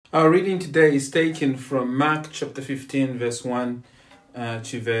Our reading today is taken from Mark chapter 15, verse 1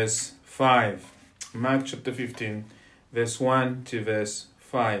 to verse 5. Mark chapter 15, verse 1 to verse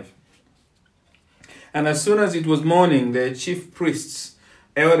 5. And as soon as it was morning, the chief priests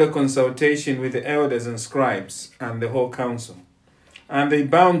held a consultation with the elders and scribes and the whole council. And they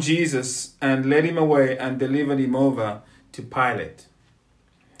bound Jesus and led him away and delivered him over to Pilate.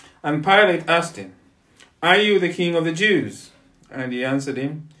 And Pilate asked him, "Are you the king of the Jews?" And he answered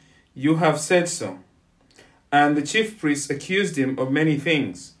him, "You have said so." And the chief priests accused him of many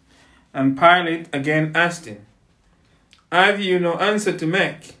things. And Pilate again asked him, "Have you no answer to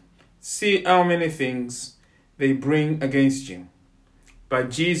make? See how many things they bring against you."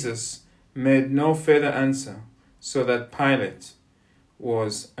 But Jesus made no further answer, so that Pilate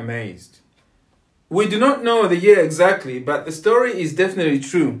was amazed. We do not know the year exactly, but the story is definitely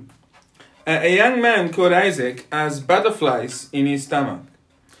true. A young man called Isaac has butterflies in his stomach.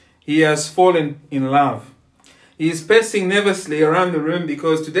 He has fallen in love. He is pacing nervously around the room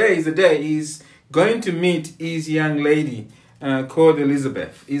because today is the day he's going to meet his young lady called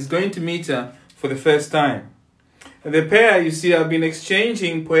Elizabeth. He's going to meet her for the first time. The pair, you see, have been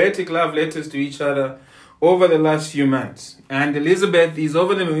exchanging poetic love letters to each other over the last few months. And Elizabeth is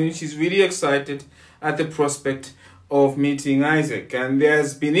over the moon. She's really excited at the prospect of meeting Isaac. And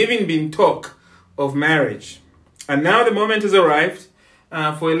there's even been talk of marriage. And now the moment has arrived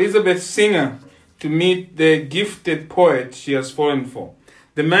for Elizabeth Singer to meet the gifted poet she has fallen for,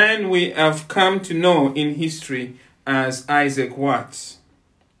 the man we have come to know in history as Isaac Watts.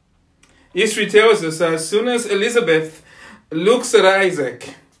 History tells us as soon as Elizabeth looks at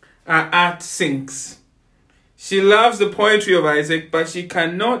Isaac, her heart sinks. She loves the poetry of Isaac, but she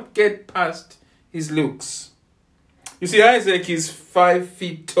cannot get past his looks. You see, Isaac is 5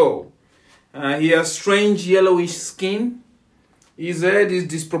 feet tall. He has strange yellowish skin. His head is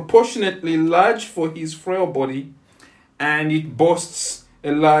disproportionately large for his frail body, and it boasts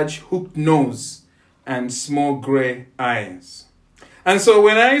a large hooked nose and small grey eyes. And so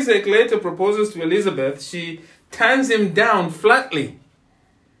when Isaac later proposes to Elizabeth, she turns him down flatly.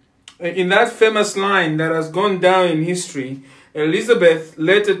 In that famous line that has gone down in history, Elizabeth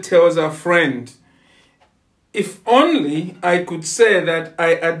later tells her friend, "If only I could say that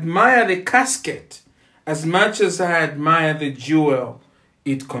I admire the casket as much as I admire the jewel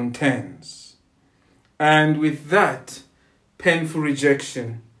it contains." And with that painful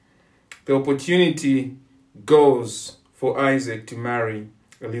rejection, the opportunity goes for Isaac to marry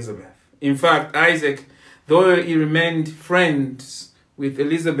Elizabeth. In fact, Isaac, though he remained friends with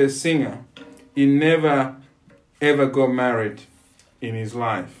Elizabeth Singer, he never ever got married in his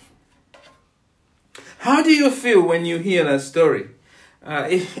life. How do you feel when you hear that story?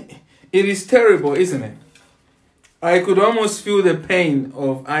 It is terrible, isn't it? I could almost feel the pain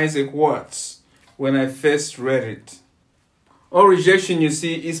of Isaac Watts when I first read it. All rejection, you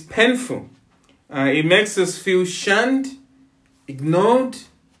see, is painful. It makes us feel shunned, ignored,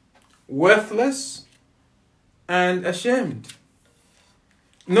 worthless, and ashamed.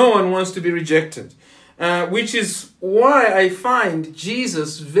 No one wants to be rejected, which is why I find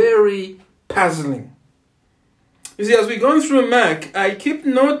Jesus very puzzling. You see, as we go through Mark, I keep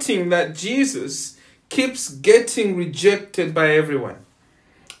noting that Jesus keeps getting rejected by everyone.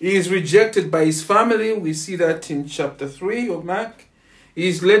 He is rejected by his family. We see that in chapter 3 of Mark. He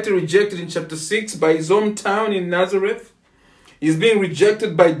is later rejected in chapter 6 by his hometown in Nazareth. He's being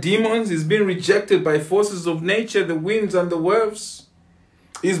rejected by demons. He's being rejected by forces of nature, the winds and the waves.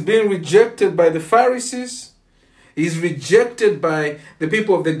 He's being rejected by the Pharisees. He's rejected by the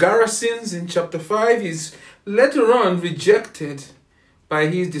people of the Gerasenes in chapter 5. He's later on rejected by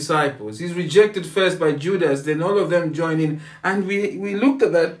his disciples. He's rejected first by Judas, then all of them join in. And we looked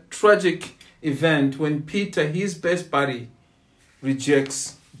at that tragic event when Peter, his best buddy,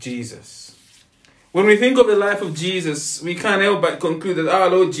 rejects Jesus. When we think of the life of Jesus, we can't help but conclude that our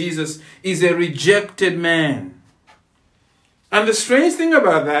Lord Jesus is a rejected man. And the strange thing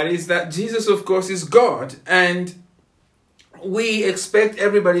about that is that Jesus, of course, is God, and we expect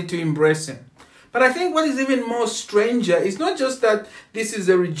everybody to embrace him. But I think what is even more stranger is not just that this is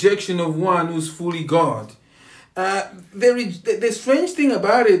a rejection of one who's fully God. The strange thing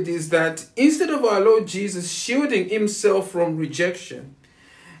about it is that instead of our Lord Jesus shielding himself from rejection,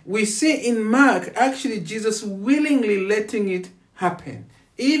 we see in Mark actually Jesus willingly letting it happen.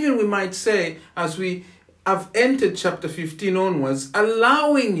 Even we might say, as we have entered chapter 15 onwards,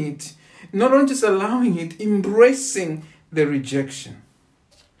 allowing it, not only just allowing it, embracing the rejection.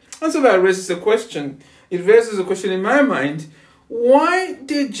 And so that raises a question. It raises a question in my mind. Why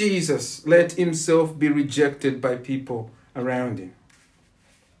did Jesus let himself be rejected by people around him?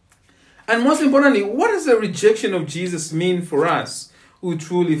 And most importantly, what does the rejection of Jesus mean for us who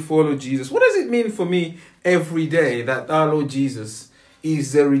truly follow Jesus? What does it mean for me every day that our Lord Jesus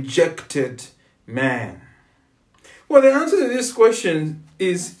is the rejected man? Well, the answer to this question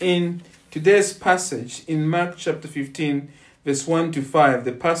is in today's passage in Mark chapter 15, verse 1 to 5,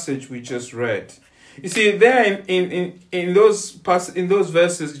 the passage we just read. You see, there in those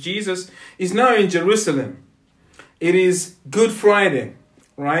verses, Jesus is now in Jerusalem. It is Good Friday,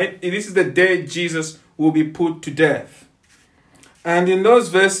 right? This is the day Jesus will be put to death. And in those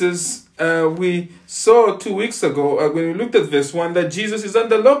verses, we saw 2 weeks ago, when we looked at verse 1, that Jesus is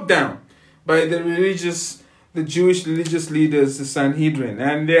under lockdown by the Jewish religious leaders, the Sanhedrin.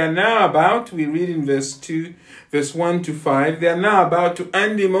 And they are now about, we read in verse 1 to 5, they are now about to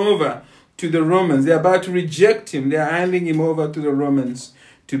hand him over to the Romans. They are about to reject him. They are handing him over to the Romans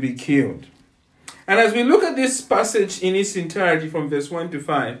to be killed. And as we look at this passage in its entirety from verse 1 to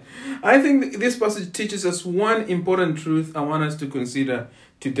 5, I think this passage teaches us one important truth I want us to consider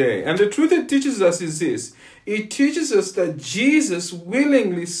today. And the truth it teaches us is this. It teaches us that Jesus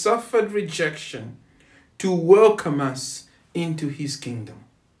willingly suffered rejection to welcome us into his kingdom.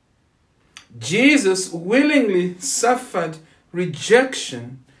 Jesus willingly suffered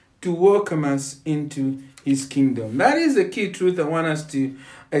rejection to welcome us into his kingdom. That is the key truth I want us to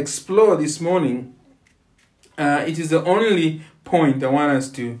explore this morning. It is the only point I want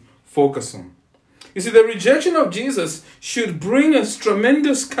us to focus on. You see, the rejection of Jesus should bring us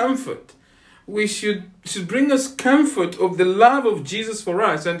tremendous comfort. We should bring us comfort of the love of Jesus for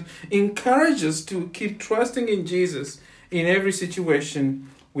us and encourage us to keep trusting in Jesus in every situation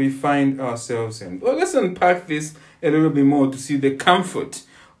we find ourselves in. Well, let's unpack this a little bit more to see the comfort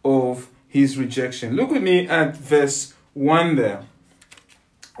of his rejection. Look with me at verse 1 there.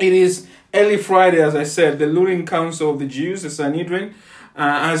 It is early Friday, as I said. The ruling council of the Jews, the Sanhedrin,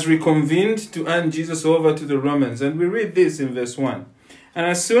 has reconvened to hand Jesus over to the Romans. And we read this in verse 1. And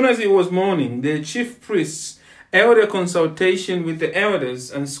as soon as it was morning, the chief priests held a consultation with the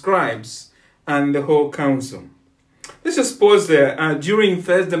elders and scribes and the whole council. Let's just pause there. During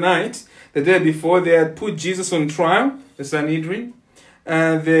Thursday night, the day before, they had put Jesus on trial, the Sanhedrin.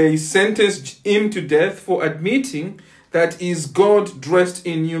 They sentenced him to death for admitting that he is God dressed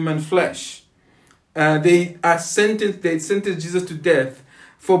in human flesh. They sentenced Jesus to death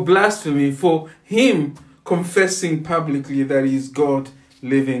for blasphemy, for him confessing publicly that he is God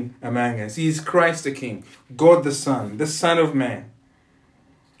living among us. He is Christ the King, God the Son of Man.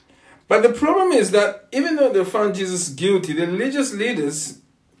 But the problem is that even though they found Jesus guilty, the religious leaders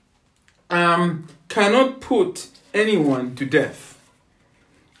cannot put anyone to death.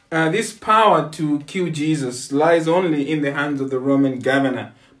 This power to kill Jesus lies only in the hands of the Roman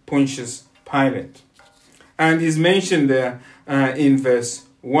governor, Pontius Pilate. And is mentioned there in verse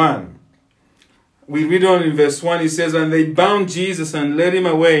 1. We read on in verse 1, it says, and they bound Jesus and led him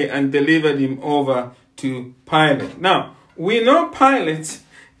away and delivered him over to Pilate. Now, we know Pilate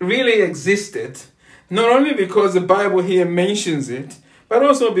really existed, not only because the Bible here mentions it, but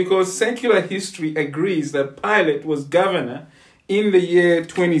also because secular history agrees that Pilate was governor in the year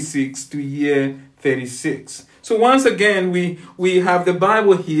 26 to year 36. So once again, we have the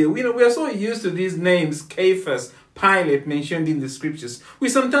Bible here. We are so used to these names, Caiaphas, Pilate, mentioned in the scriptures. We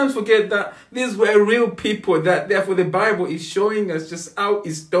sometimes forget that these were real people, that therefore the Bible is showing us just how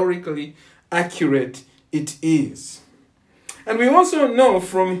historically accurate it is. And we also know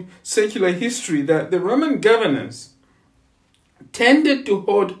from secular history that the Roman governors tended to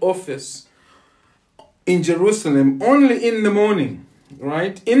hold office in Jerusalem only in the morning,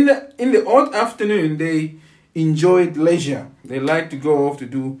 right? In the odd afternoon, they enjoyed leisure. They liked to go off to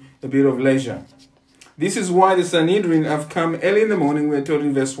do a bit of leisure. This is why the Sanhedrin have come early in the morning, we're told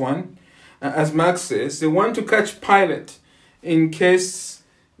in verse 1. As Mark says, they want to catch Pilate in case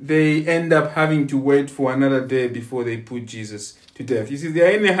they end up having to wait for another day before they put Jesus to death. You see, they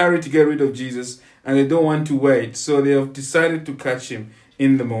are in a hurry to get rid of Jesus and they don't want to wait. So they have decided to catch him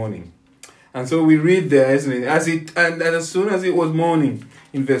in the morning. And so we read there, isn't it? And as soon as it was morning,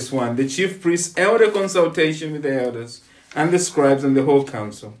 in verse 1, the chief priests held a consultation with the elders and the scribes and the whole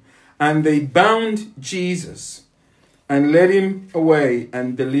council. And they bound Jesus and led him away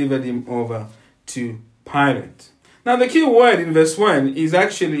and delivered him over to Pilate. Now the key word in verse 1 is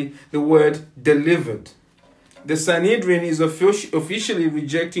actually the word delivered. The Sanhedrin is officially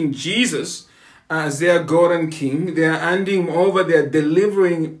rejecting Jesus as their God and King. They are handing him over, they are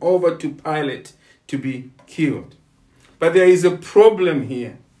delivering him over to Pilate to be killed. But there is a problem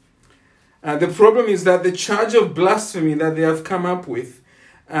here. The problem is that the charge of blasphemy that they have come up with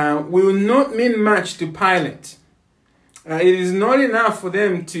will not mean much to Pilate. It is not enough for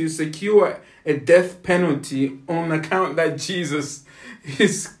them to secure a death penalty on account that Jesus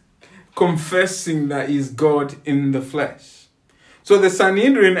is confessing that he is God in the flesh. So the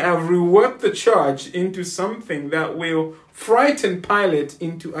Sanhedrin have reworked the charge into something that will frighten Pilate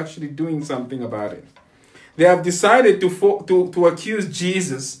into actually doing something about it. They have decided to accuse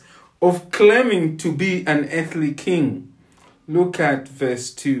Jesus of claiming to be an earthly king. Look at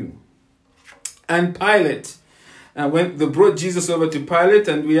verse 2. And Pilate, when they brought Jesus over to Pilate,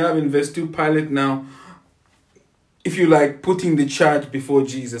 and we have in verse 2 Pilate now, if you like, putting the charge before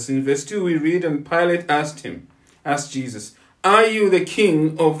Jesus. In verse 2 we read, and Pilate asked Jesus, "Are you the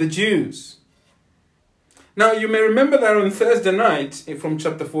king of the Jews?" Now you may remember that on Thursday night from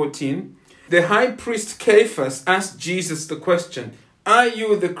chapter 14, the high priest Caiaphas asked Jesus the question, "Are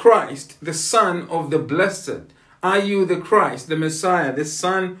you the Christ, the Son of the Blessed? Are you the Christ, the Messiah, the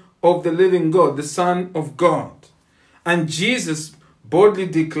Son of the living God, the Son of God?" And Jesus boldly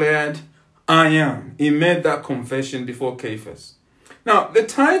declared, "I am." He made that confession before Caiaphas. Now, the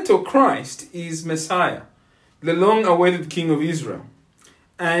title Christ is Messiah, the long-awaited King of Israel.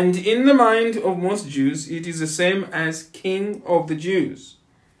 And in the mind of most Jews, it is the same as King of the Jews.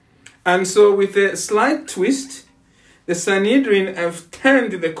 And so with a slight twist, the Sanhedrin have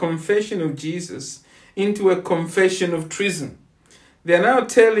turned the confession of Jesus into a confession of treason. They are now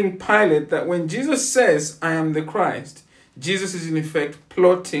telling Pilate that when Jesus says, "I am the Christ," Jesus is in effect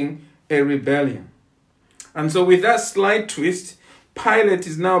plotting a rebellion. And so with that slight twist, Pilate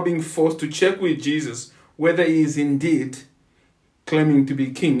is now being forced to check with Jesus whether he is indeed claiming to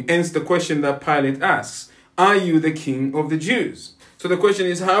be king. Hence the question that Pilate asks, "Are you the king of the Jews?" So the question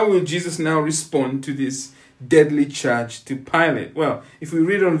is, how will Jesus now respond to this deadly charge to Pilate? Well, if we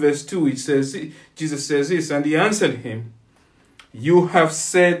read on verse 2, it says, Jesus says this, and he answered him, "You have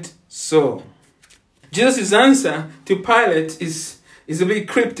said so." Jesus' answer to Pilate is a bit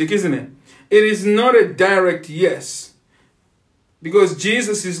cryptic, isn't it? It is not a direct yes, because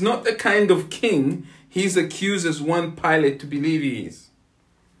Jesus is not the kind of king his accusers want Pilate to believe he is.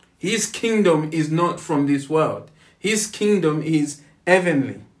 His kingdom is not from this world. His kingdom is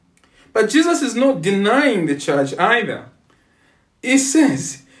heavenly. But Jesus is not denying the charge either. He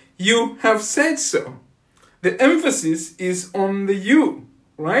says, "You have said so." The emphasis is on the "you,"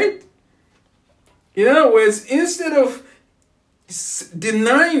 right? In other words, instead of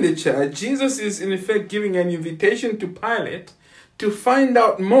denying the charge, Jesus is in effect giving an invitation to Pilate to find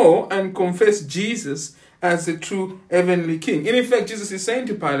out more and confess Jesus as the true heavenly king. In effect, Jesus is saying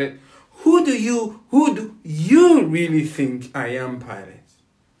to Pilate, who do you really think I am, Pilate?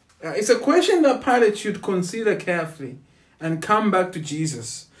 It's a question that Pilate should consider carefully and come back to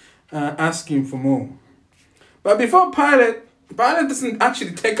Jesus asking for more. But before Pilate doesn't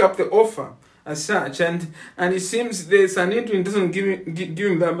actually take up the offer as such, and it seems the Sanhedrin doesn't give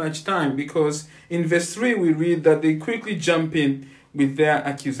him that much time, because in verse 3 we read that they quickly jump in with their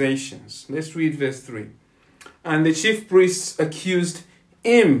accusations. Let's read verse 3. And the chief priests accused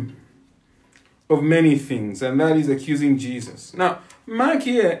him of many things, and that is accusing Jesus. Now, Mark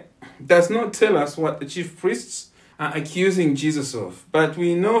here does not tell us what the chief priests are accusing Jesus of, but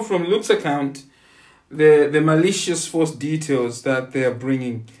we know from Luke's account the malicious false details that they are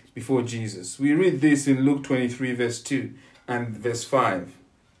bringing before Jesus. We read this in Luke 23 verse 2 and verse 5.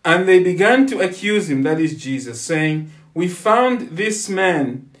 And they began to accuse him, that is Jesus, saying, "We found this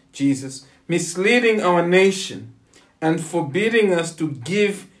man, Jesus, misleading our nation and forbidding us to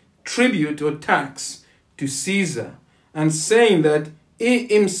give tribute or tax to Caesar, and saying that he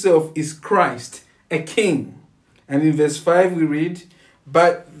himself is Christ, a king." And in verse 5 we read,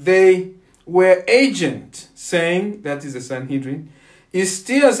 "But they were agent, saying," that is the Sanhedrin, "he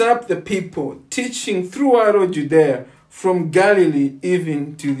stirs up the people, teaching throughout all Judea, from Galilee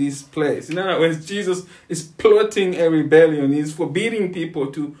even to this place." In other words, Jesus is plotting a rebellion. He's forbidding people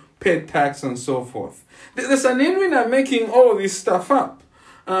to pay tax and so forth. The Sanhedrin are making all this stuff up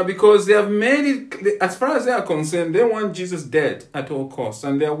because they have made it, as far as they are concerned, they want Jesus dead at all costs,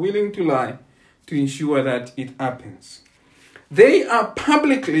 and they are willing to lie to ensure that it happens. They are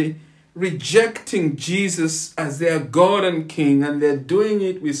publicly rejecting Jesus as their God and King, and they're doing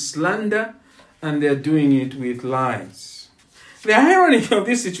it with slander, and they're doing it with lies. The irony of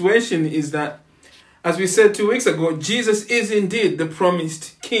this situation is that, as we said 2 weeks ago, Jesus is indeed the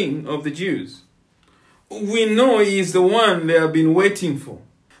promised King of the Jews. We know he is the one they have been waiting for.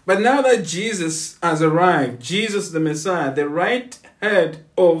 But now that Jesus has arrived, Jesus the Messiah, the right head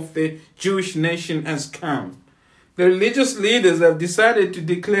of the Jewish nation, has come, the religious leaders have decided to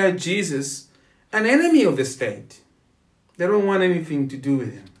declare Jesus an enemy of the state. They don't want anything to do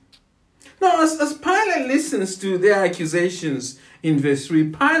with him. Now, as Pilate listens to their accusations in verse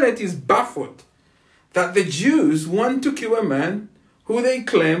 3, Pilate is baffled that the Jews want to kill a man who they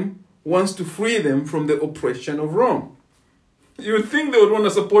claim wants to free them from the oppression of Rome. You would think they would want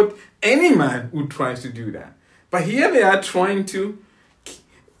to support any man who tries to do that. But here they are trying to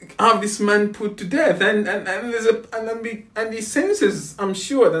have this man put to death. And he senses, I'm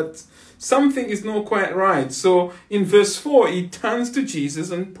sure, that something is not quite right. So in verse 4, he turns to Jesus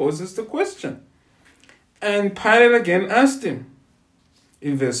and poses the question. And Pilate again asked him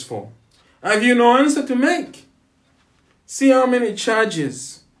in verse 4, have you no answer to make? See how many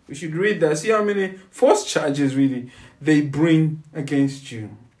charges, we should read that, see how many false charges really they bring against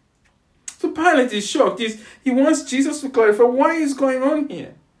you. So Pilate is shocked. He wants Jesus to clarify what is going on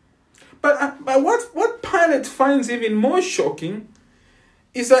here. But what Pilate finds even more shocking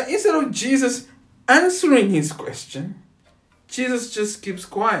is that instead of Jesus answering his question, Jesus just keeps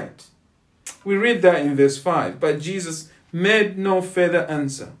quiet. We read that in verse 5. But Jesus made no further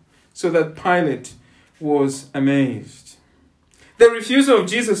answer, so that Pilate was amazed. The refusal of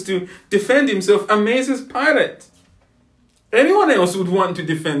Jesus to defend himself amazes Pilate. Anyone else would want to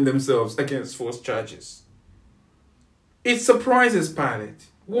defend themselves against false charges. It surprises Pilate.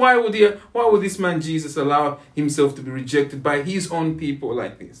 Why would this man Jesus allow himself to be rejected by his own people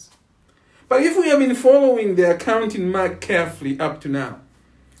like this? But if we have been following the account in Mark carefully up to now,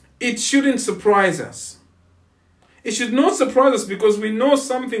 it shouldn't surprise us. It should not surprise us because we know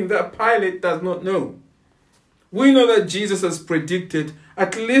something that Pilate does not know. We know that Jesus has predicted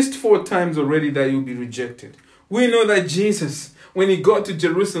at least 4 times already that he will be rejected. We know that Jesus, when he got to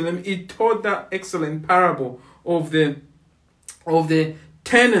Jerusalem, he taught that excellent parable of the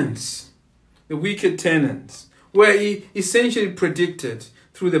tenants, the wicked tenants, where he essentially predicted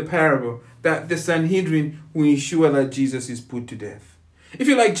through the parable that the Sanhedrin will ensure that Jesus is put to death. If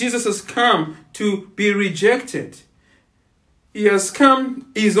you like, Jesus has come to be rejected. He has come,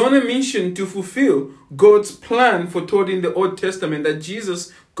 he's on a mission to fulfill God's plan foretold in the Old Testament that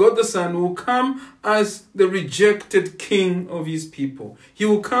Jesus, God the Son, will come as the rejected king of his people. He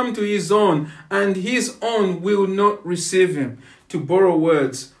will come to his own, and his own will not receive him, to borrow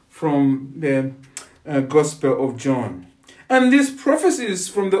words from the Gospel of John. And these prophecies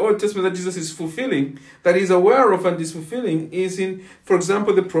from the Old Testament that Jesus is fulfilling, that he's aware of and is fulfilling, is in, for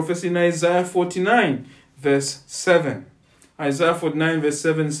example, the prophecy in Isaiah 49, verse 7. Isaiah 49 verse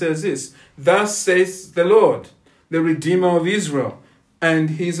 7 says this, thus says the Lord, the Redeemer of Israel,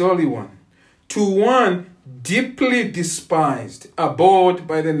 and his Holy One, to one deeply despised, abhorred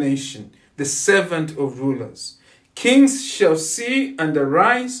by the nation, the servant of rulers. Kings shall see and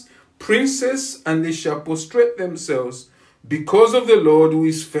arise, princes, and they shall prostrate themselves because of the Lord who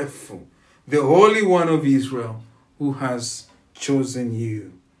is faithful, the Holy One of Israel, who has chosen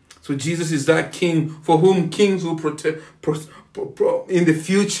you. So Jesus is that king for whom kings will in the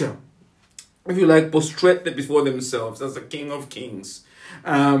future, if you like, prostrate before themselves as the King of Kings.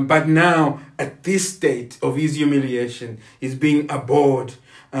 But now, at this state of his humiliation, he's being abhorred,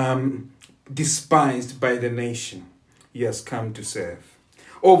 despised by the nation he has come to serve.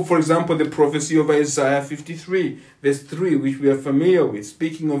 Or, for example, the prophecy of Isaiah 53, verse 3, which we are familiar with.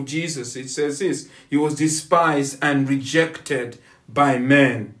 Speaking of Jesus, it says this, he was despised and rejected by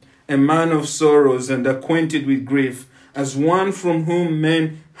men, a man of sorrows and acquainted with grief, as one from whom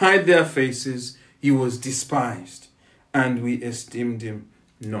men hide their faces, he was despised, and we esteemed him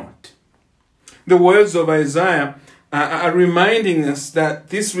not. The words of Isaiah are reminding us that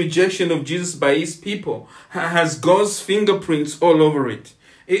this rejection of Jesus by his people has God's fingerprints all over it.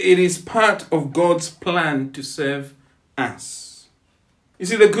 It is part of God's plan to serve us. You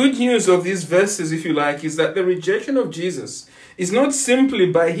see, the good news of these verses, if you like, is that the rejection of Jesus is not simply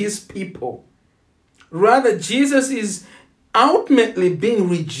by his people. Rather, Jesus is ultimately being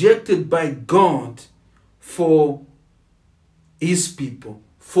rejected by God for his people,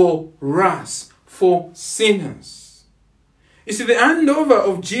 for us, for sinners. You see, the handover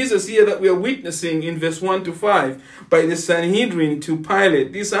of Jesus here that we are witnessing in verse 1 to 5 by the Sanhedrin to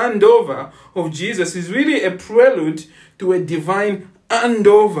Pilate, this handover of Jesus is really a prelude to a divine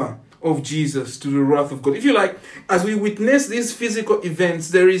handover of Jesus to the wrath of God. If you like, as we witness these physical events,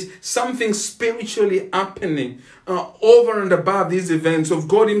 there is something spiritually happening over and above these events of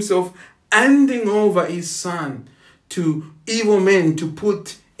God himself handing over his son to evil men to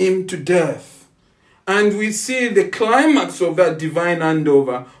put him to death. And we see the climax of that divine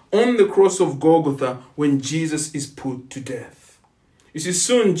handover on the cross of Golgotha when Jesus is put to death. You see,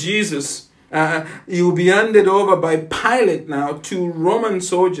 soon Jesus he will be handed over by Pilate now to Roman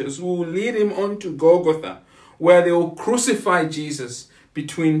soldiers who will lead him on to Golgotha, where they will crucify Jesus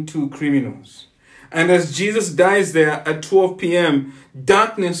between two criminals. And as Jesus dies there at 12 p.m.,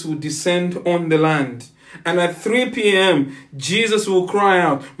 darkness will descend on the land. And at 3 p.m., Jesus will cry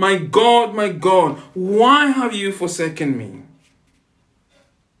out, my God, why have you forsaken me?"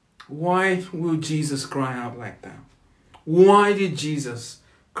 Why will Jesus cry out like that? Why did Jesus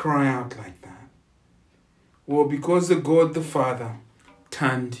cry out like that? Well, because the God the Father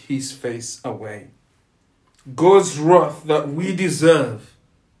turned his face away. God's wrath that we deserve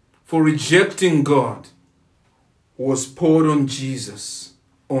for rejecting God was poured on Jesus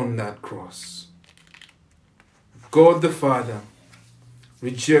on that cross. God the Father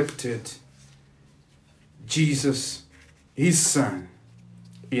rejected Jesus, his Son,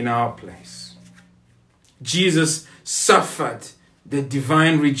 in our place. Jesus suffered the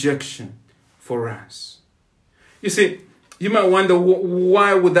divine rejection for us. You see, you might wonder,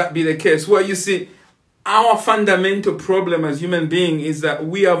 why would that be the case? Well, you see, our fundamental problem as human beings is that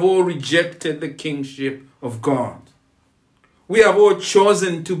we have all rejected the kingship of God. We have all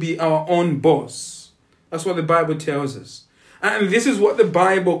chosen to be our own boss. That's what the Bible tells us. And this is what the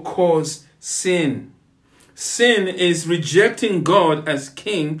Bible calls sin. Sin is rejecting God as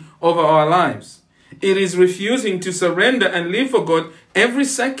king over our lives. It is refusing to surrender and live for God every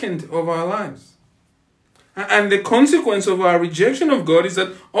second of our lives. And the consequence of our rejection of God is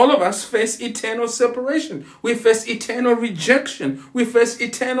that all of us face eternal separation. We face eternal rejection. We face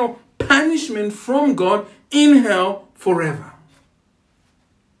eternal punishment from God in hell forever.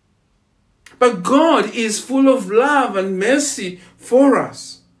 But God is full of love and mercy for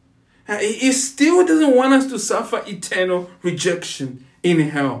us. He still doesn't want us to suffer eternal rejection in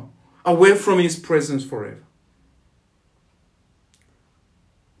hell, away from his presence forever.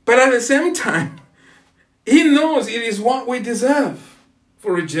 But at the same time, he knows it is what we deserve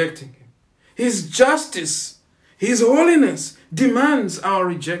for rejecting him. His justice, his holiness demands our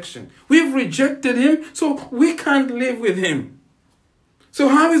rejection. We've rejected him, so we can't live with him. So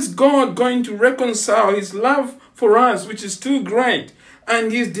how is God going to reconcile his love for us, which is too great,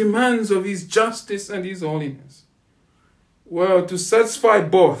 and his demands of his justice and his holiness? Well, to satisfy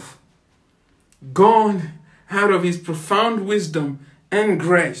both, God, out of his profound wisdom and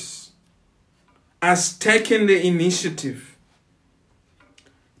grace, has taken the initiative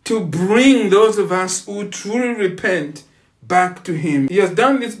to bring those of us who truly repent back to him. He has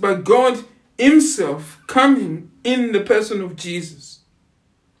done this by God himself coming in the person of Jesus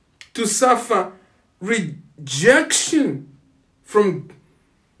to suffer rejection from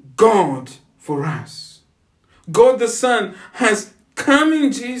God for us. God the Son has come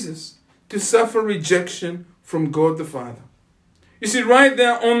in Jesus to suffer rejection from God the Father. You see, right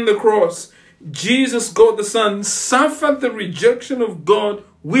there on the cross, Jesus, God the Son, suffered the rejection of God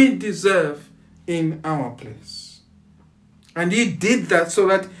we deserve in our place. And he did that so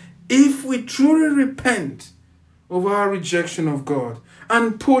that if we truly repent of our rejection of God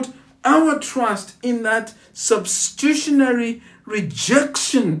and put our trust in that substitutionary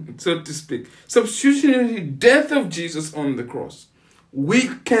rejection, so to speak, substitutionary death of Jesus on the cross, we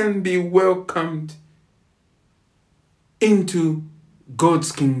can be welcomed into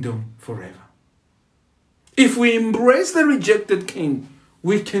God's kingdom forever. If we embrace the rejected king,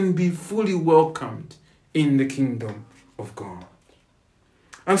 we can be fully welcomed in the kingdom of God.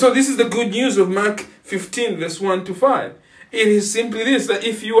 And so this is the good news of Mark 15, verse 1 to 5. It is simply this, that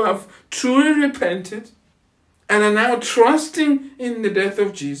if you have truly repented and are now trusting in the death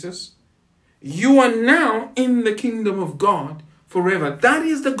of Jesus, you are now in the kingdom of God forever. That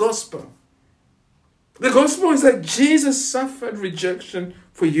is the gospel. The gospel is that Jesus suffered rejection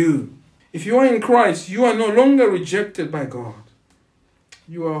for you. If you are in Christ, you are no longer rejected by God.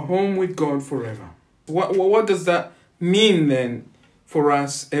 You are home with God forever. What does that mean then for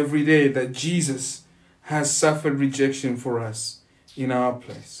us every day, that Jesus has suffered rejection for us in our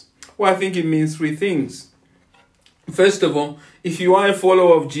place? Well, I think it means three things. First of all, if you are a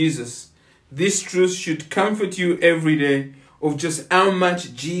follower of Jesus, this truth should comfort you every day of just how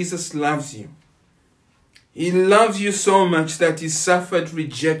much Jesus loves you. He loves you so much that he suffered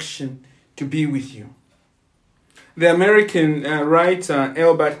rejection to be with you. The American writer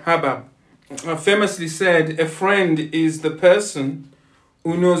Albert Hubbard famously said, "A friend is the person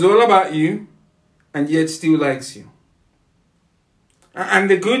who knows all about you and yet still likes you." And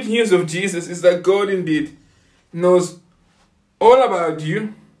the good news of Jesus is that God indeed knows all about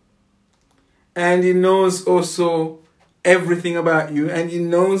you, and he knows also everything about you, and he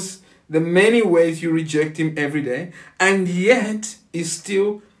knows the many ways you reject him every day, and yet he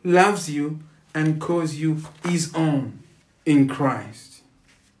still loves you and calls you his own in Christ.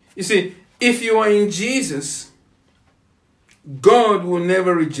 You see, if you are in Jesus, God will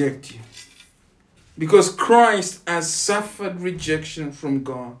never reject you, because Christ has suffered rejection from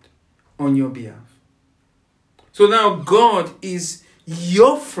God on your behalf. So now God is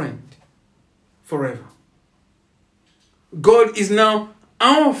your friend forever. God is now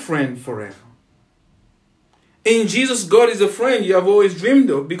our friend forever. In Jesus, God is a friend you have always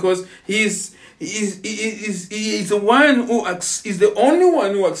dreamed of, because He is the one who is the only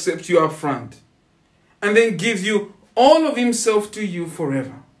one who accepts you up front and then gives you all of Himself to you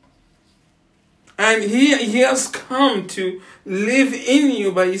forever. And He has come to live in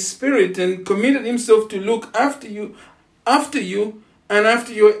you by His Spirit and committed Himself to look after you and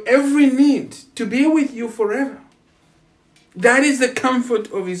after your every need, to be with you forever. That is the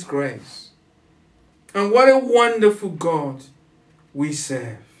comfort of His grace. And what a wonderful God we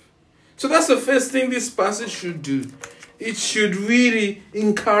serve. So that's the first thing this passage should do. It should really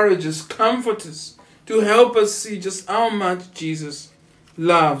encourage us, comfort us, to help us see just how much Jesus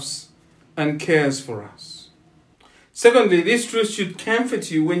loves and cares for us. Secondly, this truth should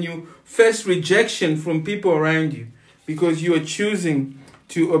comfort you when you face rejection from people around you, because you are choosing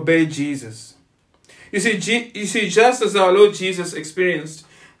to obey Jesus. You see, just as our Lord Jesus experienced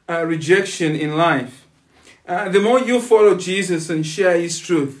rejection in life, the more you follow Jesus and share His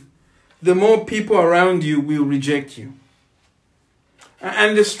truth, the more people around you will reject you.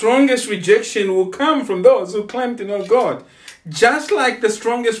 And the strongest rejection will come from those who claim to know God. Just like the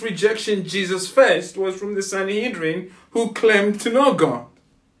strongest rejection Jesus faced was from the Sanhedrin, who claimed to know God.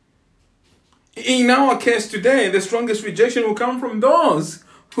 In our case today, the strongest rejection will come from those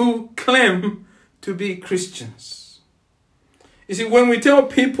who claim to be Christians. You see, when we tell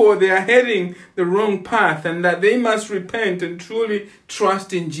people they are heading the wrong path and that they must repent and truly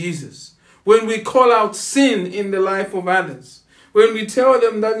trust in Jesus, when we call out sin in the life of others, when we tell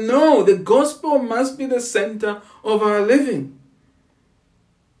them that no, the gospel must be the center of our living,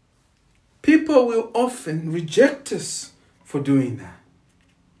 people will often reject us for doing that.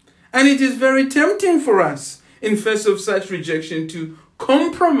 And it is very tempting for us, in face of such rejection, to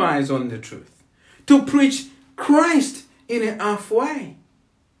compromise on the truth, to preach Christ in a halfway,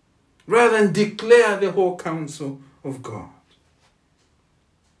 rather than declare the whole counsel of God.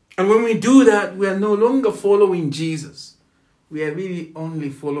 And when we do that, we are no longer following Jesus. We are really only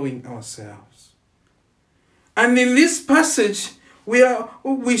following ourselves. And in this passage,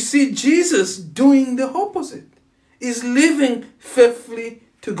 we see Jesus doing the opposite. He's living faithfully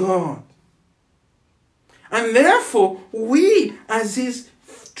to God. And therefore, we as His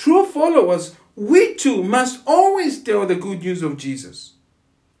true followers, we too must always tell the good news of Jesus.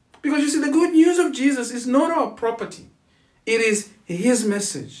 Because you see, the good news of Jesus is not our property. It is His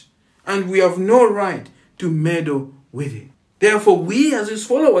message. And we have no right to meddle with it. Therefore, we as His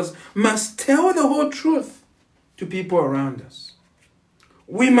followers must tell the whole truth to people around us.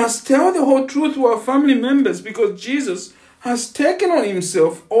 We must tell the whole truth to our family members, because Jesus has taken on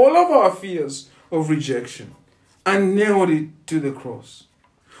Himself all of our fears of rejection and nailed it to the cross.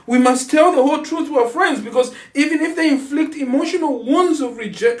 We must tell the whole truth to our friends, because even if they inflict emotional wounds of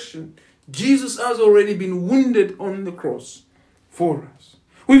rejection, Jesus has already been wounded on the cross for us.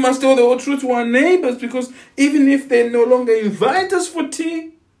 We must tell the whole truth to our neighbors, because even if they no longer invite us for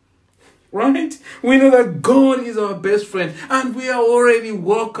tea, right? We know that God is our best friend, and we are already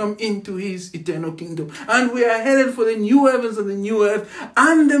welcome into His eternal kingdom. And we are headed for the new heavens and the new earth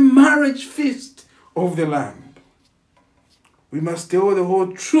and the marriage feast of the Lamb. We must tell the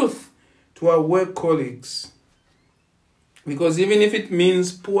whole truth to our work colleagues, because even if it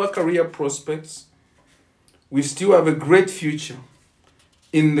means poor career prospects, we still have a great future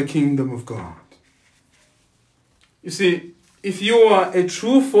in the kingdom of God. You see, if you are a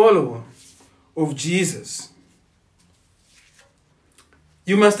true follower of Jesus,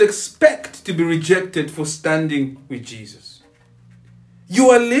 you must expect to be rejected for standing with Jesus. You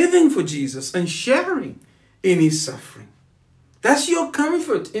are living for Jesus and sharing in His suffering. That's your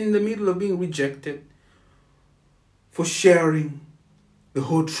comfort in the middle of being rejected for sharing the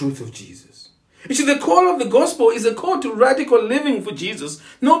whole truth of Jesus. You see, the call of the gospel is a call to radical living for Jesus,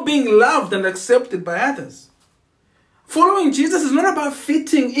 not being loved and accepted by others. Following Jesus is not about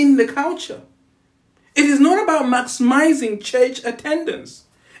fitting in the culture. It is not about maximizing church attendance.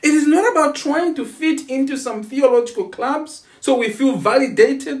 It is not about trying to fit into some theological clubs so we feel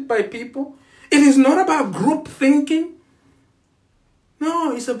validated by people. It is not about group thinking.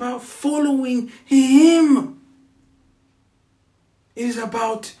 No, it's about following Him. It is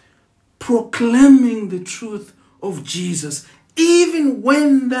about proclaiming the truth of Jesus, even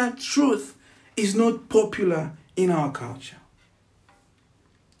when that truth is not popular in our culture.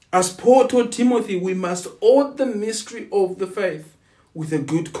 As Paul told Timothy, we must hold the mystery of the faith with a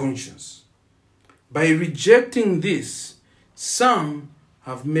good conscience. By rejecting this, some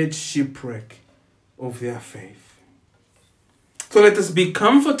have made shipwreck of their faith. So let us be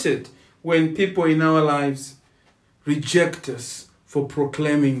comforted when people in our lives reject us for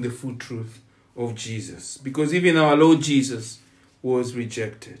proclaiming the full truth of Jesus, because even our Lord Jesus was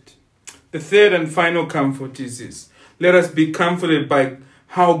rejected. The third and final comfort is this: let us be comforted by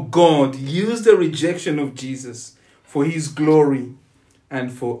how God used the rejection of Jesus for his glory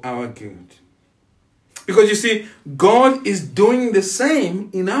and for our good. Because you see, God is doing the same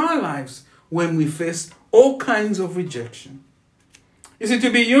in our lives when we face all kinds of rejection. You see,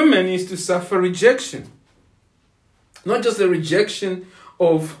 to be human is to suffer rejection. Not just the rejection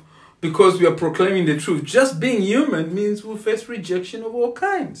of because we are proclaiming the truth. Just being human means we'll face rejection of all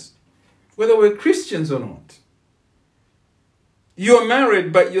kinds, whether we're Christians or not. You are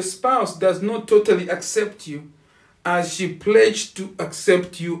married, but your spouse does not totally accept you as she pledged to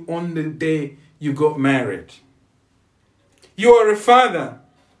accept you on the day you got married. You are a father,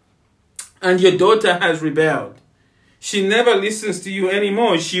 and your daughter has rebelled. She never listens to you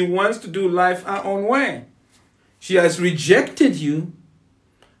anymore. She wants to do life her own way. She has rejected you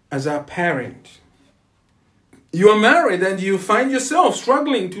as a parent. You are married and you find yourself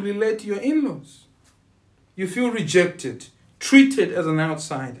struggling to relate to your in-laws. You feel rejected, treated as an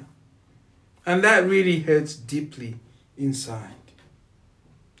outsider. And that really hurts deeply inside.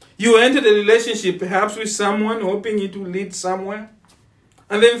 You entered a relationship perhaps with someone hoping it will lead somewhere,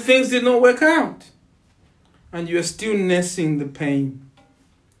 and then things did not work out. And you are still nursing the pain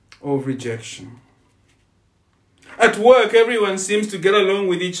of rejection. At work, everyone seems to get along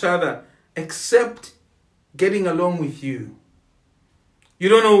with each other, except getting along with you. You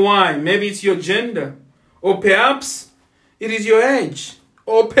don't know why. Maybe it's your gender, or perhaps it is your age,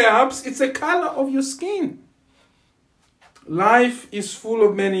 or perhaps it's the color of your skin. Life is full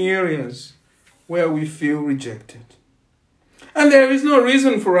of many areas where we feel rejected. And there is no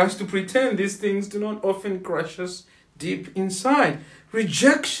reason for us to pretend these things do not often crush us deep inside.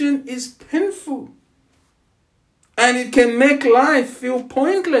 Rejection is painful. And it can make life feel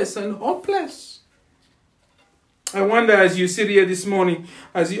pointless and hopeless. I wonder, as you sit here this morning,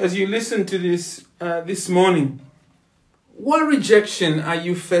 as you listen to this this morning, what rejection are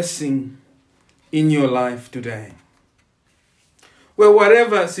you facing in your life today? Well,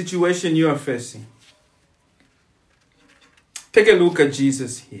 whatever situation you are facing, take a look at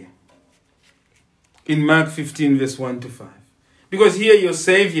Jesus here in Mark 15, verse 1 to 5. Because here your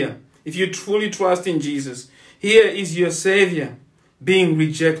Savior, if you truly trust in Jesus, here is your Savior being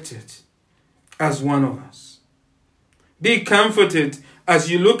rejected as one of us. Be comforted as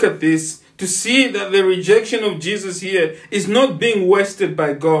you look at this to see that the rejection of Jesus here is not being wasted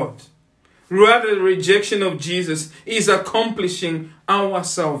by God. Rather, the rejection of Jesus is accomplishing our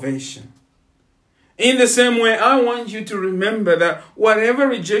salvation. In the same way, I want you to remember that whatever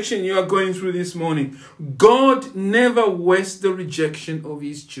rejection you are going through this morning, God never wastes the rejection of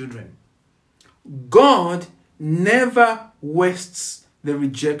his children. God never wastes the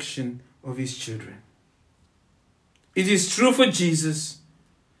rejection of his children. It is true for Jesus,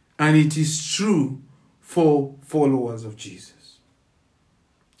 and it is true for followers of Jesus.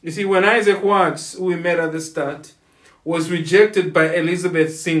 You see, when Isaac Watts, who we met at the start, was rejected by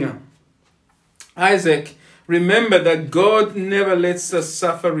Elizabeth Singer, Isaac remembered that God never lets us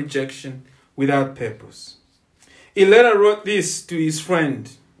suffer rejection without purpose. He later wrote this to his friend.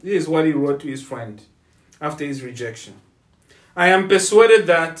 This is what he wrote to his friend after his rejection. I am persuaded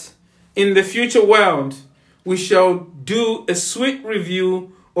that in the future world, we shall do a sweet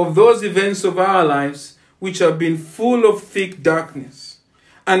review of those events of our lives which have been full of thick darkness,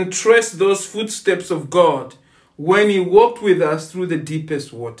 and trace those footsteps of God when he walked with us through the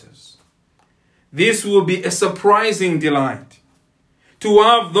deepest waters. This will be a surprising delight, to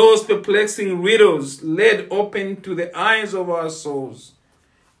have those perplexing riddles laid open to the eyes of our souls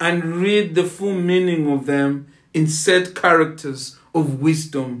and read the full meaning of them in set characters of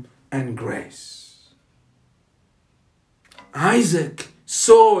wisdom and grace. Isaac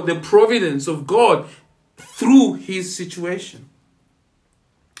saw the providence of God through his situation.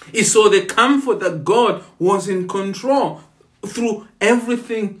 He saw the comfort that God was in control through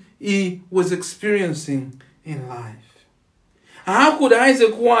everything he was experiencing in life. How could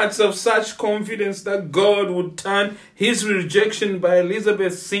Isaac Watts have such confidence that God would turn his rejection by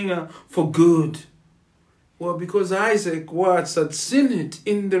Elizabeth Singer for good? Well, because Isaac Watts had seen it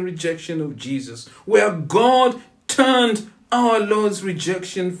in the rejection of Jesus, where God turned our Lord's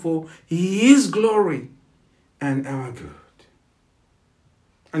rejection for his glory and our good.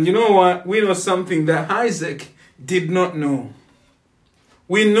 And you know what? We know something that Isaac did not know.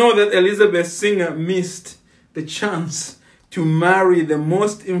 We know that Elizabeth Singer missed the chance to marry the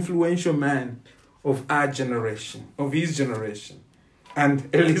most influential man of our generation, of his generation,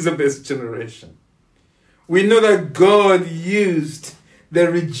 and Elizabeth's generation. We know that God used the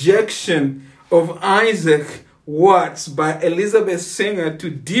rejection of Isaac Watts by Elizabeth Singer to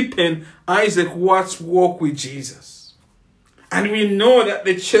deepen Isaac Watts' walk with Jesus. And we know that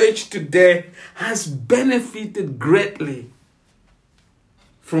the church today has benefited greatly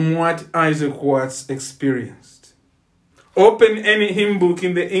from what Isaac Watts experienced. Open any hymn book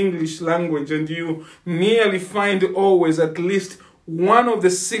in the English language and you nearly find always at least one of the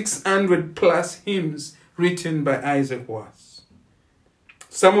 600 plus hymns written by Isaac Watts.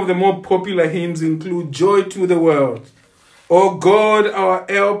 Some of the more popular hymns include Joy to the World, O God, our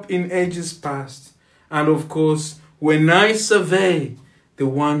help in ages past, and of course, When I Survey the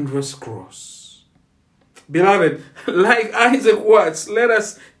Wondrous Cross. Beloved, like Isaac Watts, let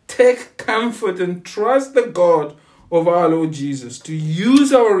us take comfort and trust the God of our Lord Jesus to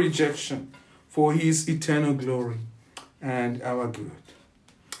use our rejection for his eternal glory and our good.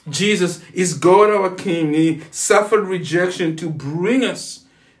 Jesus is God our King. He suffered rejection to bring us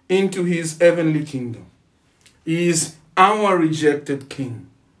into his heavenly kingdom. He is our rejected King,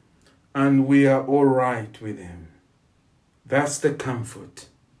 and we are all right with him. That's the comfort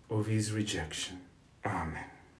of his rejection. Amen.